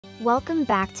Welcome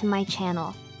back to my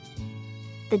channel.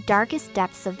 The darkest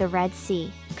depths of the Red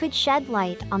Sea could shed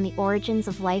light on the origins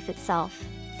of life itself,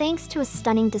 thanks to a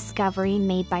stunning discovery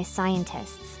made by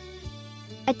scientists.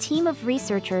 A team of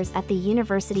researchers at the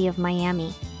University of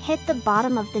Miami hit the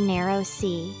bottom of the narrow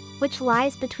sea, which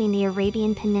lies between the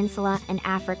Arabian Peninsula and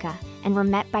Africa, and were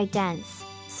met by dense,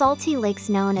 salty lakes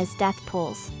known as death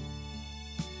pools.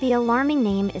 The alarming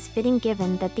name is fitting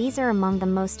given that these are among the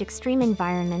most extreme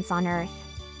environments on Earth.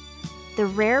 The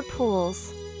rare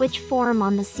pools, which form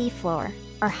on the seafloor,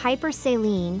 are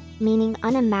hypersaline, meaning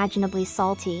unimaginably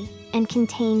salty, and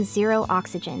contain zero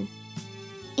oxygen.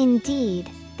 Indeed,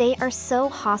 they are so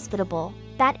hospitable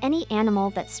that any animal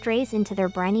that strays into their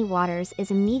briny waters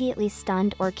is immediately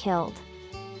stunned or killed.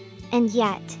 And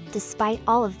yet, despite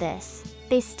all of this,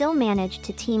 they still manage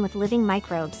to teem with living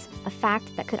microbes, a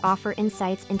fact that could offer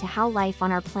insights into how life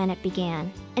on our planet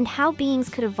began, and how beings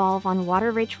could evolve on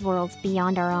water-rich worlds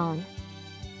beyond our own.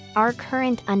 Our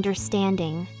current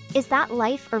understanding is that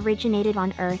life originated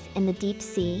on Earth in the deep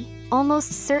sea,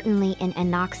 almost certainly in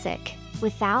anoxic,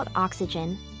 without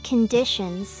oxygen,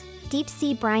 conditions.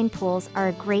 Deep-sea brine pools are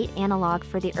a great analog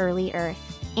for the early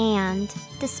Earth, and,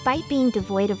 despite being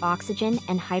devoid of oxygen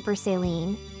and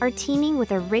hypersaline, are teeming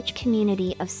with a rich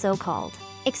community of so-called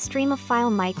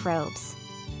extremophile microbes.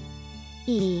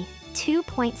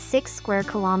 2.6 square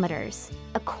kilometers,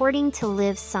 according to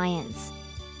Live Science.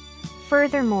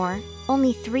 Furthermore,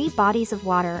 only 3 bodies of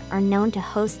water are known to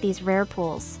host these rare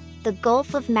pools: the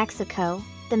Gulf of Mexico,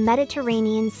 the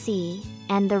Mediterranean Sea,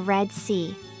 and the Red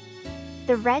Sea.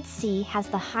 The Red Sea has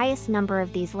the highest number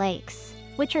of these lakes,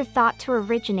 which are thought to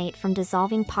originate from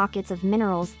dissolving pockets of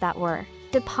minerals that were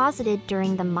deposited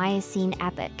during the Miocene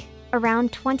epoch,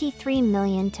 around 23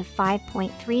 million to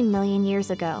 5.3 million years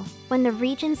ago, when the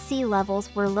region's sea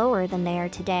levels were lower than they are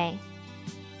today.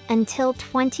 Until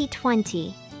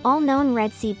 2020, all known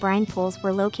Red Sea brine pools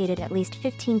were located at least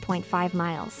 15.5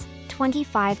 miles,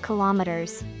 25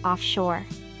 kilometers, offshore.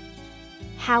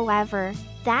 However,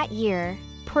 that year,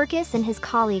 Purkis and his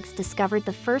colleagues discovered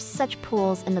the first such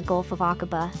pools in the Gulf of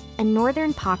Aqaba, a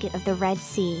northern pocket of the Red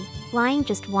Sea, lying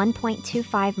just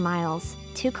 1.25 miles,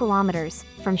 2 kilometers,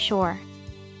 from shore.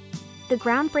 The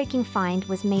groundbreaking find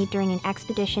was made during an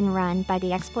expedition run by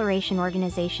the exploration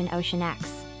organization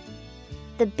OceanX.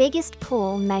 The biggest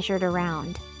pool measured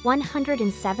around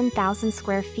 107,000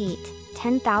 square feet,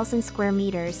 10,000 square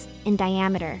meters, in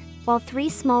diameter, while 3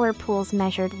 smaller pools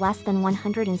measured less than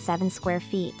 107 square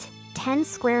feet, 10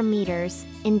 square meters,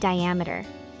 in diameter.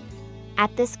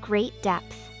 At this great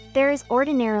depth, there is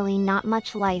ordinarily not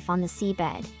much life on the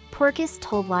seabed, Purkis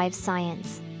told Live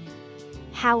Science.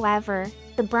 However,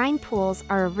 the brine pools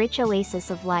are a rich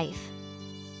oasis of life.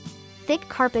 Thick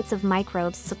carpets of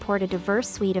microbes support a diverse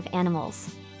suite of animals.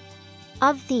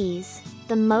 Of these,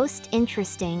 the most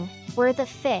interesting were the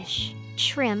fish,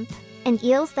 shrimp, and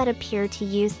eels that appear to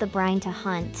use the brine to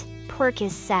hunt,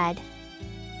 Purkis said.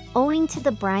 Owing to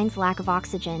the brine's lack of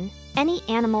oxygen, any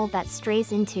animal that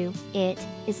strays into it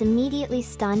is immediately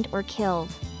stunned or killed,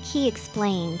 he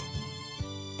explained.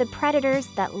 The predators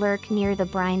that lurk near the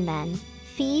brine then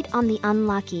feed on the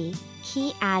unlucky,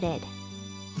 he added.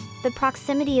 The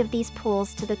proximity of these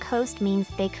pools to the coast means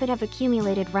they could have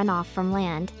accumulated runoff from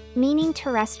land, meaning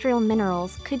terrestrial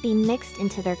minerals could be mixed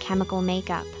into their chemical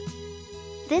makeup.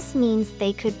 This means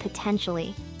they could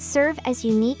potentially serve as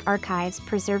unique archives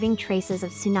preserving traces of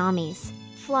tsunamis,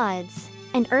 floods,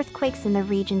 and earthquakes in the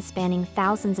region spanning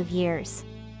thousands of years.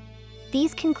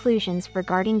 These conclusions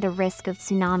regarding the risk of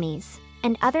tsunamis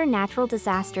and other natural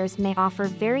disasters may offer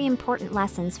very important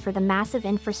lessons for the massive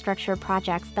infrastructure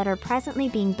projects that are presently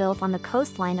being built on the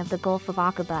coastline of the Gulf of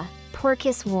Aqaba,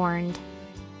 Purkis warned.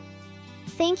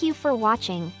 Thank you for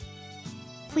watching.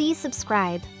 Please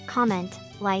subscribe, comment,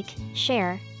 like,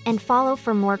 share, and follow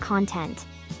for more content.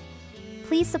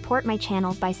 Please support my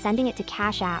channel by sending it to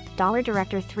Cash App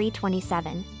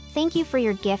 $Director327. Thank you for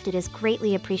your gift, it is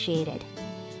greatly appreciated.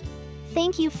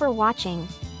 Thank you for watching.